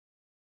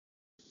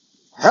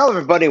Hello,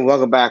 everybody.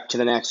 Welcome back to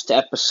the next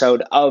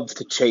episode of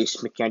the Chase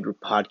McAndrew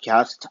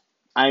podcast.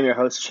 I'm your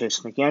host,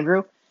 Chase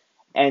McAndrew,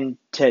 and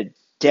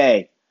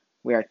today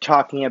we are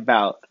talking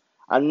about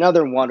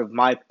another one of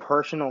my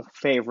personal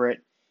favorite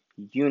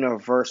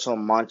Universal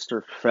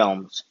monster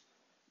films,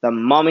 The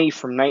Mummy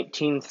from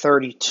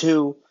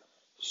 1932,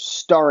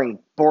 starring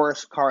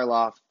Boris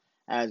Karloff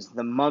as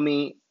the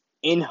mummy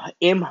in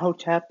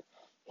Imhotep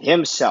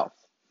himself.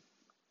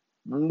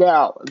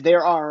 Now,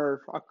 there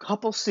are a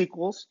couple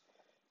sequels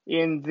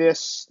in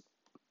this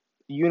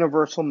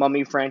Universal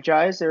Mummy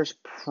franchise. There's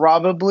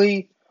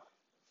probably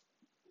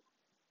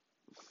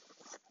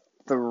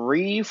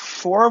three,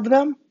 four of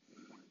them,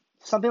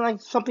 something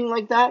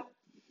like that.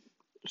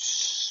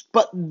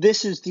 But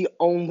this is the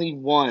only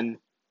one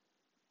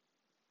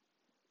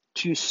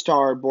to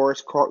star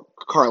Boris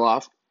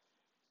Karloff,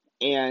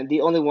 and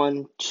the only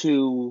one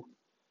to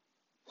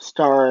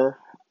star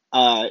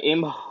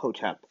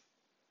Imhotep.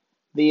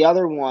 The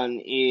other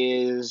one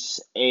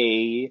is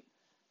a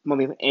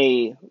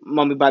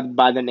mummy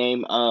by the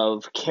name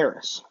of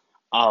Karis,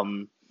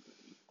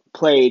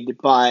 played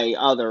by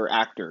other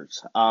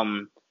actors.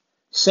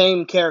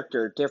 Same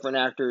character, different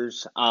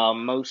actors,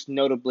 most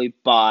notably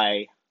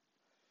by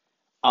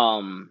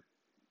um,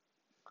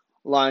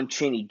 Lon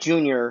Chaney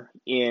Jr.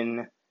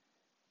 in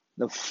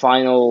the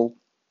final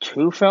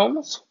two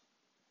films.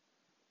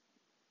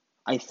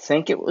 I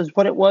think it was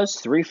what it was,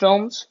 three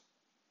films.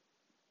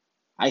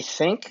 I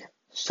think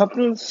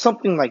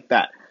something like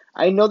that.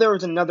 I know there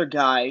was another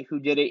guy who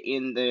did it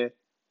in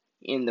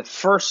the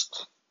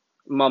first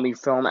Mummy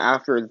film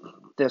after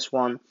this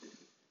one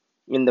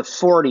in the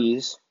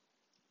 40s,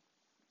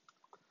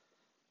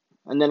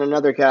 and then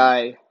another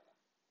guy,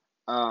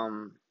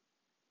 um,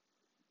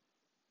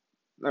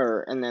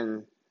 or and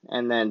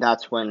then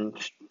that's when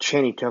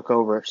Chaney took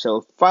over.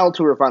 So final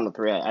two or final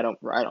three, I don't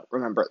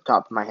remember at the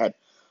top of my head.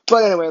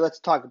 But anyway, let's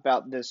talk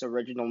about this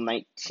original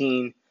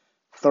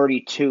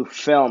 1932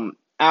 film.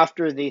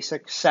 After the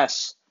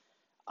success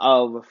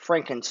of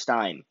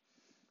Frankenstein,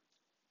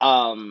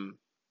 um,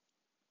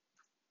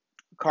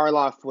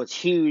 Karloff was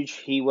huge.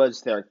 He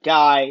was their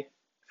guy.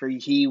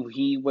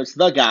 He was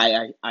the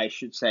guy, I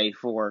should say,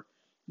 for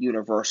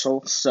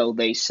Universal. So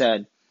they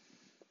said,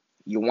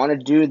 "You want to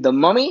do the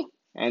Mummy?"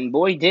 And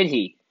boy, did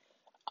he.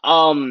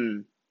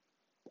 Um,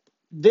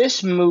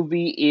 this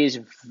movie is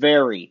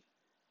very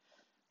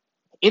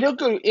in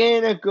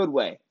a good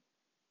way.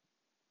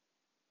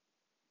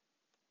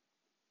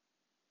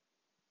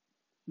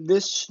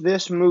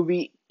 This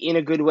movie in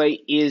a good way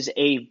is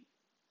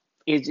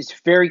it's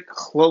very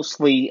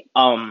closely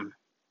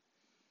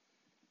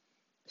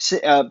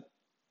uh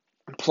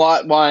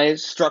plot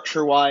wise,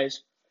 structure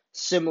wise,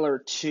 similar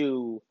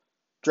to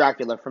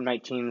Dracula from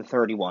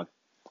 1931.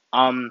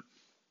 Um,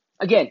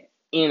 again,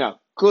 in a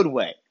good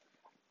way.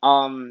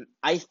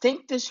 I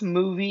think this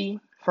movie,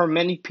 for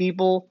many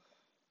people,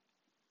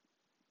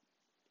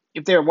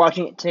 if they're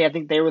watching it today, I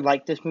think they would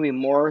like this movie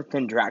more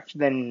than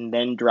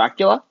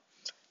Dracula.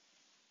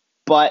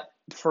 But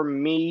for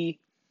me,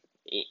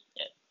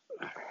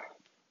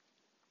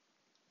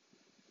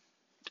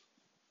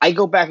 I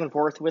go back and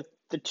forth with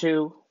the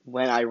two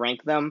when I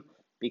rank them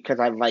because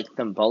I like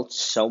them both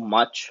so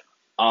much.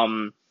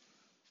 Um,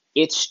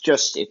 it's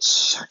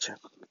such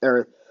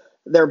a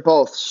they're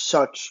both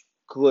such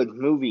good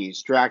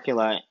movies.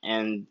 Dracula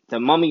and The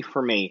Mummy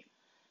for me.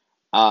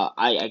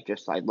 I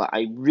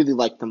really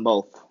like them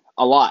both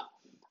a lot.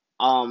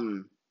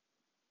 Um,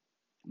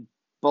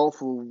 both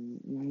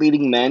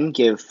leading men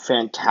give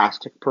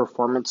fantastic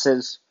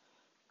performances.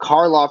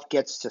 Karloff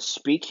gets to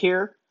speak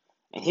here,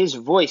 and his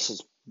voice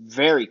is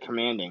very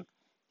commanding.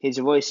 His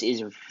voice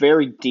is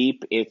very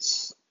deep.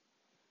 It's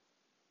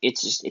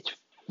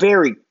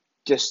very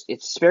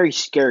it's very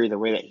scary the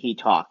way that he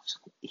talks.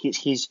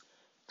 He's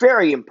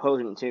very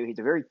imposing too. He's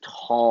a very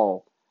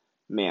tall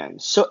man.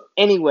 So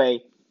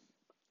anyway,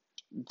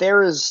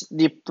 there is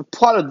the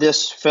plot of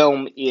this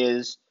film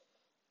is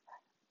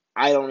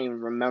I don't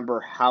even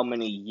remember how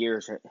many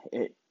years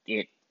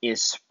it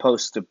is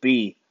supposed to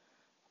be.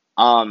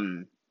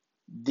 Um,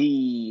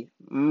 the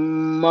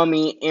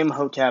mummy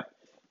Imhotep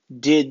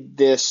did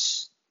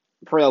this,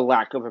 for the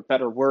lack of a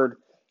better word,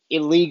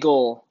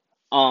 illegal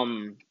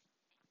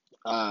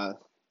uh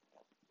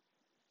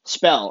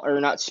spell, or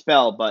not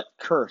spell, but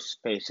curse,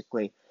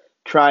 basically,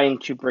 trying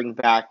to bring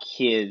back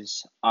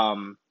his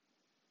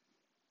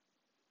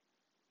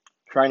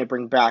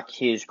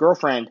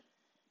girlfriend,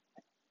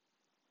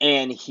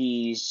 and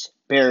he's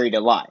buried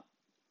alive.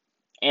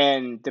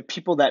 And the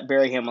people that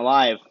bury him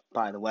alive,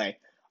 by the way,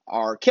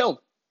 are killed,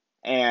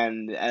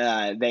 and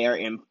they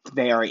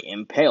are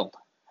impaled.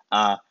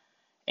 Uh,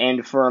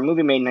 and for a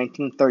movie made in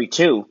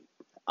 1932,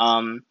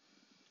 I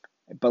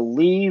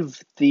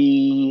believe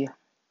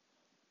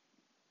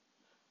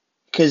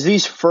because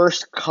these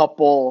first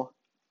couple,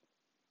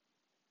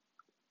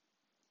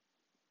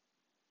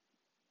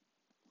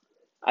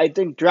 I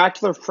think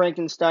Dracula,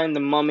 Frankenstein, The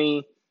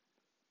Mummy,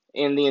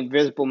 and The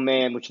Invisible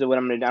Man, which is what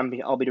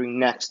I'll be doing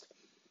next.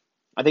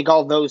 I think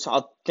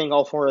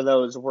all four of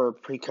those were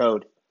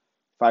pre-code.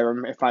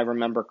 if I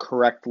remember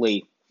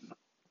correctly,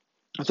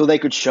 so they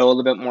could show a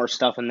little bit more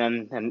stuff, and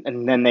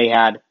then they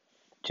had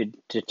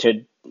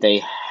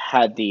they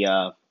had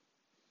the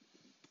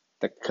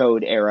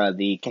code era,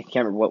 the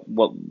can't remember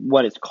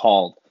what it's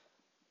called,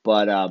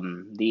 but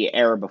the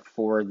era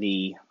before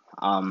the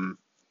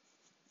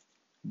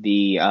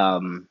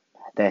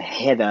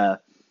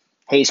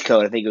Hays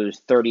Code. I think it was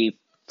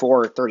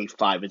 34 or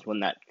 35 is when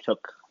that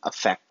took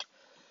effect.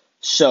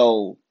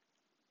 So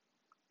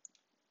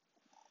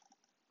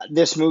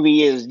this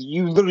movie is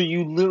you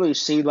literally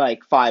see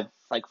like 4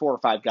 or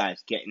 5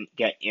 guys get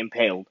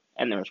impaled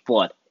and there's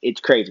blood.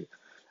 It's crazy,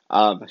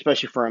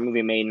 especially for a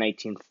movie made in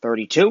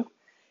 1932.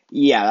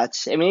 Yeah,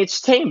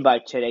 it's tame by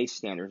today's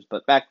standards,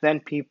 but back then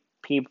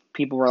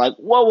people were like,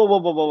 whoa, whoa, whoa,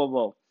 whoa, whoa, whoa,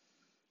 whoa.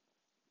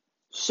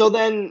 So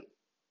then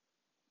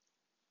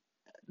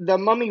the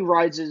mummy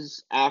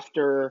rises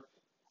after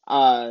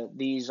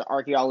these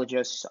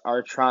archaeologists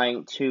are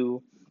trying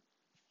to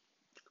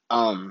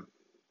um,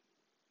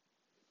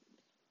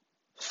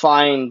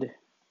 find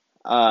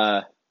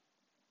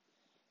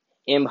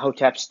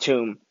Imhotep's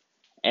tomb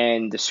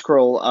and the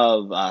scroll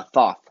of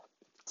Thoth,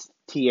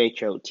 Thoth.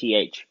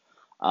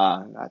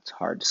 That's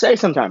hard to say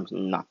sometimes.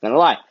 I'm not gonna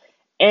lie.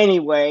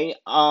 Anyway,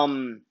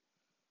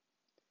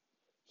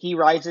 he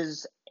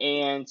rises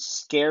and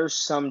scares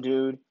some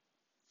dude,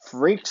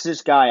 freaks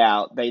this guy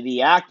out.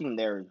 The acting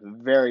there is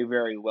very,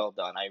 very well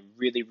done. I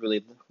really,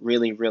 really,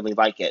 really, really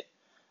like it.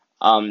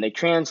 They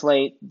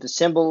translate the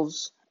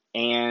symbols,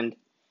 and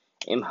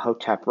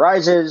Imhotep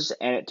rises,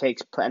 and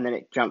then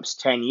it jumps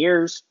 10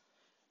 years,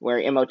 where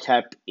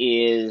Imhotep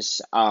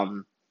is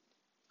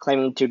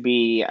claiming to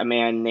be a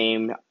man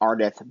named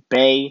Ardeth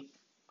Bey.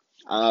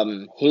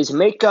 His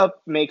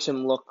makeup makes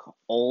him look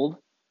old.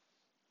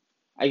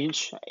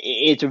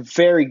 It's a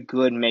very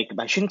good makeup.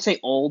 I shouldn't say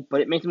old,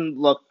 but it makes him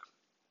look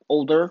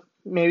older,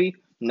 maybe.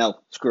 No,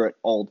 screw it,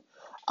 old.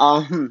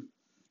 The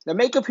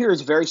makeup here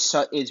is very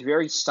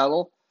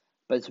subtle,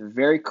 but it's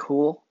very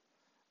cool.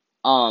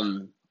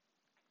 The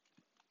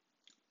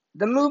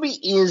movie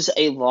is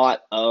a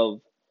lot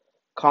of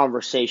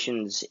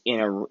conversations in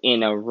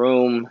a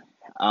room,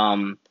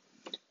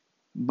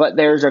 but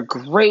there's a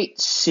great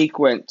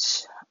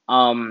sequence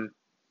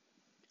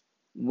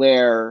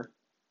where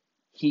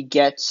he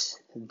gets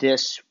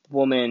this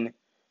woman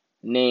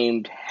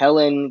named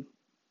Helen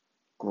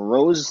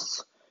Grosvenor.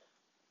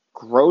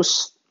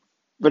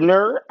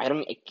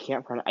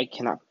 I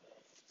cannot.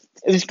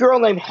 This girl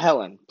named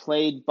Helen,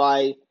 played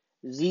by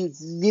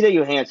Zita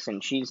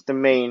Johansson. She's the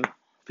main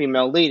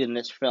female lead in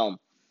this film.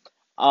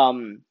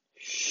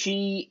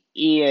 She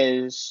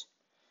is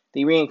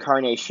the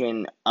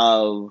reincarnation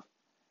of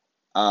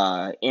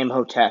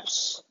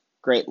Imhotep's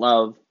great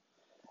love.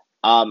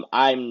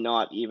 I'm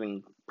not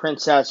even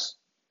princess.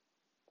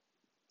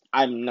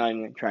 I'm not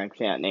even trying to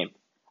say that name.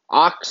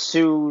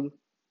 Aksunamen?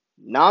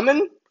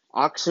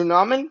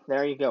 Aksunamen?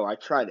 There you go. I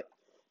tried it.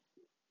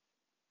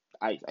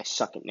 I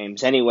suck at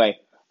names. Anyway,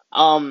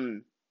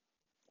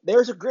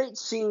 there's a great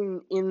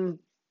scene in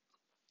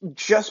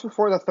just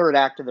before the third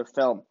act of the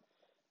film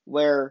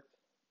where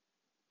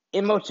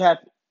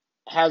Imhotep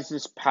has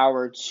this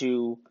power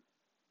to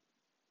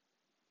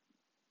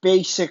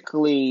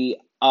basically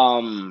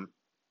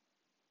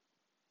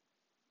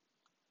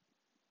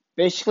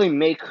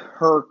make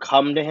her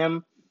come to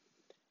him.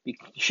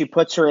 She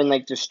puts her in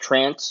like this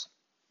trance,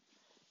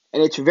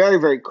 and it's very,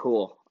 very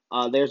cool.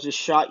 There's a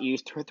shot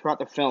used throughout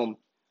the film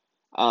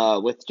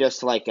with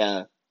just like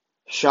a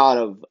shot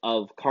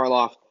of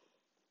Karloff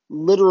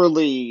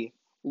literally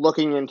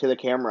looking into the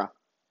camera.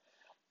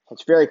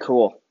 It's very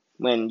cool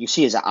when you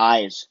see his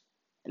eyes,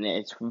 and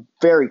it's a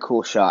very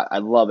cool shot. I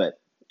love it.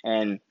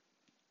 And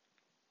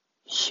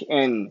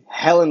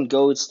Helen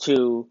goes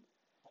to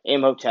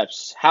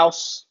Imhotep's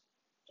house,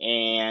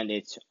 and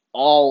it's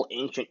all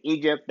ancient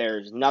Egypt.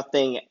 There's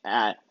nothing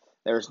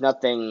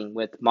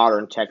with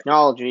modern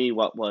technology.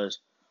 What was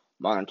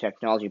modern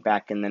technology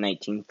back in the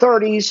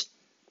 1930s?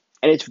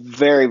 And it's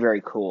very,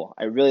 very cool.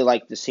 I really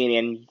like the scene,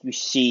 and you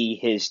see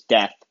his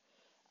death.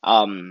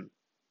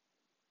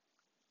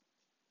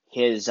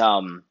 His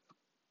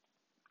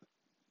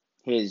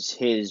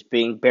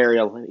being buried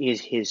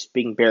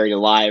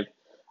alive.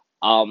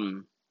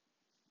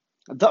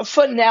 The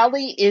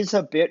finale is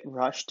a bit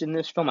rushed in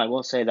this film. I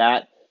will say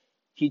that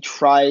he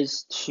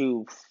tries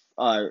to,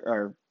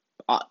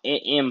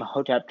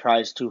 Imhotep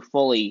tries to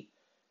fully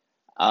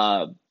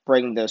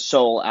bring the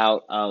soul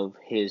out of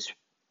his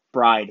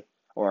bride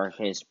or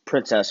his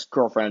princess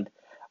girlfriend,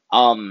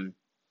 and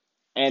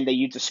they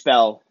use a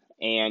spell,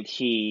 and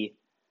he,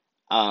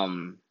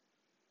 and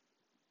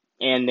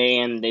they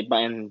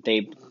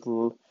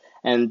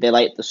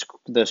light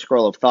the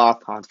scroll of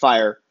Thoth on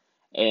fire,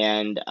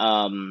 and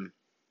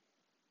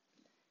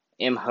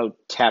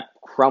Imhotep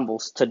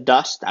crumbles to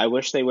dust. I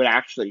wish they would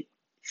actually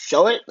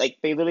show it. Like,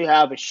 they literally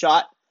have a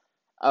shot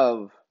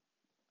of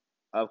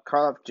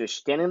Karloff just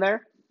standing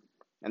there,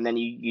 and then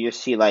you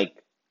just see like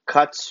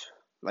cuts,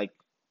 like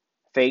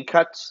fade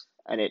cuts,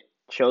 and it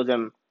shows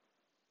him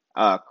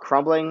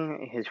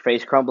crumbling, his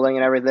face crumbling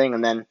and everything,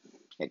 and then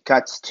It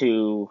cuts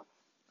to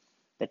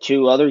the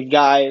two other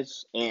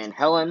guys and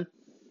Helen,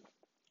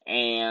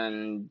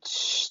 and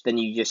then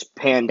you just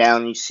pan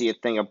down and you see a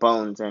thing of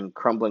bones and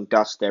crumbling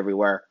dust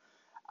everywhere.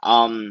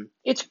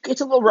 It's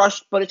a little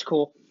rushed, but it's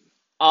cool.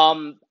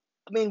 I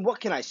mean, what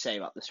can I say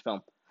about this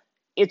film?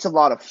 It's a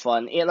lot of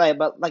fun.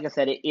 But like I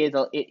said, it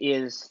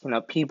is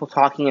people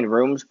talking in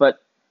rooms, but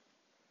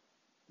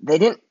they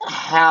didn't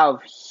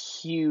have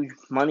huge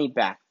money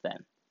back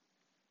then.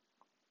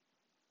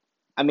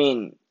 I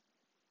mean,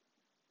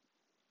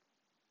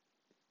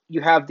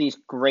 you have these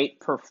great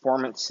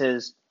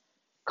performances.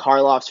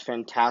 Karloff's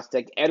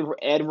fantastic.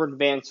 Edward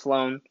Van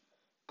Sloan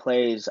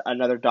plays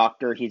another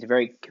doctor. He's a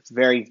very,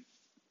 very,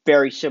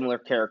 very similar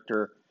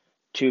character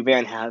to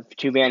Van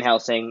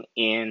Helsing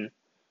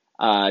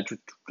uh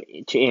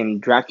in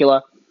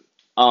Dracula.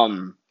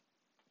 Um,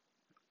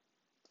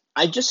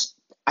 I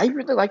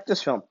really like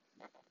this film.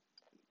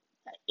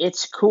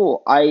 It's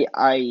cool. I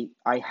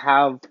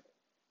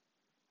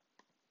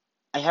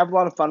have a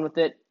lot of fun with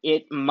it.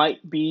 It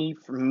might be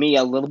for me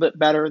a little bit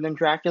better than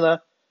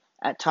Dracula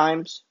at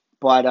times,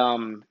 but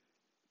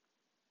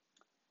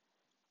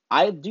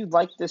I do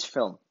like this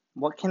film.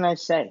 What can I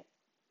say?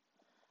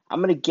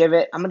 I'm gonna give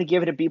it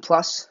a B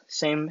plus,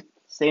 same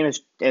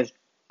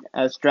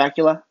as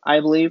Dracula, I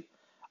believe.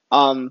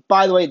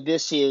 By the way,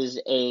 this is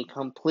a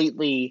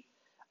completely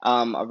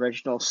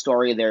original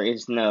story. There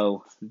is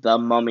no The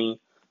Mummy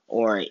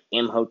or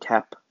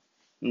Imhotep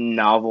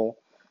novel.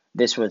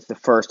 This was the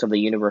first of the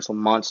Universal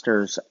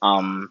monsters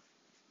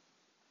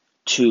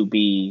to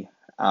be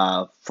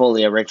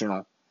fully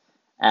original,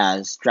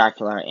 as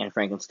Dracula and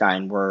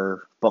Frankenstein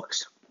were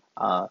books,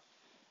 and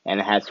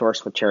it had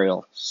source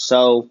material.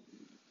 So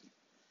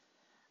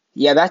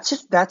yeah,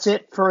 that's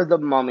it for The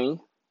Mummy.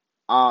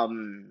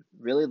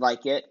 Really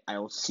like it. I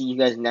will see you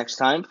guys next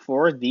time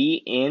for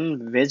The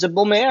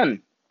Invisible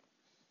Man.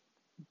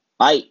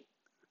 Bye.